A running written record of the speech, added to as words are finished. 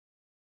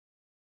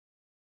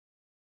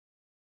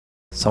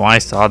So I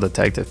saw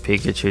Detective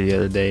Pikachu the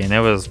other day and it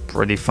was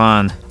pretty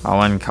fun. I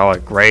wouldn't call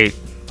it great,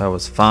 but it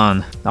was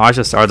fun. Now I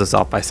should start this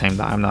off by saying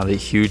that I'm not a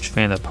huge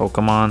fan of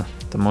Pokemon.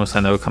 The most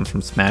I know comes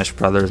from Smash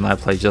Brothers, and I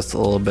played just a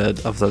little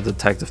bit of the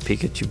Detective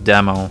Pikachu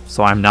demo,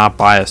 so I'm not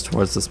biased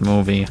towards this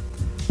movie.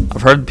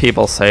 I've heard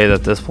people say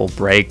that this will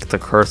break the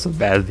curse of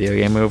bad video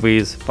game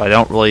movies, but I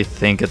don't really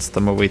think it's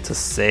the movie to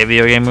save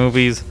video game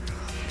movies.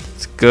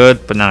 It's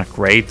good, but not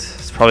great.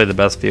 It's probably the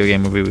best video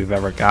game movie we've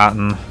ever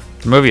gotten.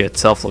 The movie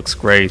itself looks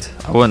great.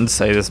 I wouldn't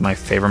say this is my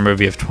favorite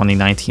movie of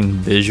 2019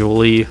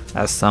 visually,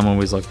 as some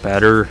movies look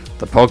better.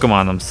 The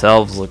Pokemon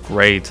themselves look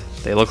great.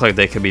 They look like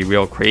they could be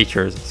real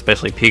creatures,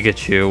 especially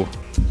Pikachu.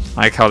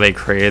 I like how they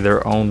created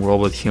their own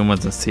world with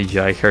humans and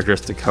CGI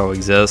characters to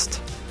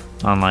coexist.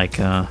 Unlike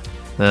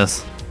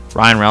this.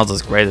 Ryan Reynolds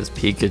is great as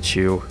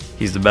Pikachu.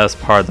 He's the best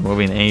part of the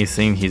movie, and any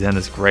scene he's in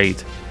is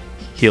great.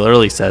 He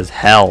literally says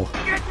hell.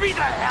 Get me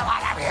the hell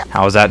out of here!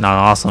 How is that not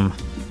awesome?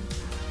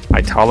 I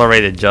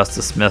tolerated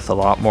Justice Smith a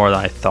lot more than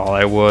I thought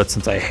I would,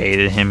 since I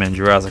hated him in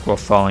Jurassic World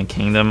Fallen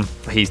Kingdom,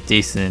 but he's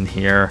decent in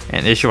here.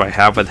 An issue I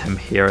have with him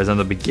here is in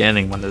the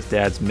beginning when his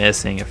dad's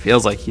missing. It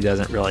feels like he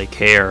doesn't really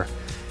care,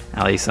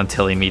 at least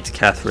until he meets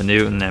Catherine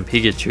Newton and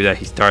Pikachu that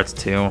he starts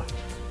to.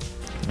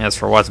 As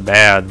for what's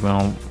bad,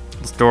 well,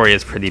 the story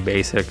is pretty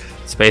basic.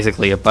 It's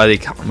basically a buddy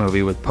cop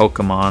movie with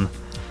Pokemon.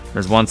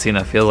 There's one scene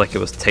that feels like it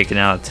was taken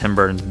out of Tim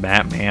Burton's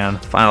Batman. The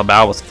final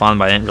battle was fun,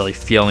 but I didn't really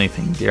feel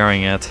anything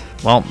during it.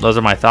 Well, those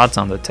are my thoughts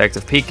on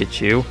Detective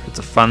Pikachu. It's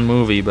a fun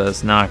movie, but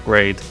it's not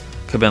great.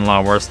 Could've been a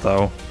lot worse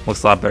though.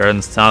 Looks a lot better than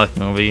the Sonic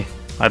movie.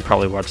 I'd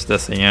probably watch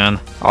this again.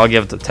 I'll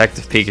give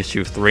Detective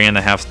Pikachu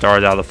 3.5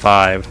 stars out of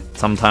 5.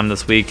 Sometime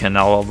this weekend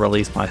I'll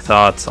release my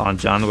thoughts on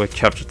John Wick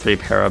Chapter 3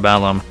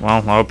 Parabellum. Well,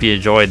 I hope you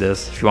enjoyed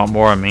this. If you want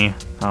more of me,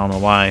 I don't know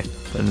why,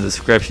 but in the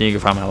description you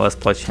can find my Let's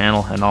Play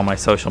channel and all my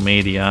social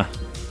media.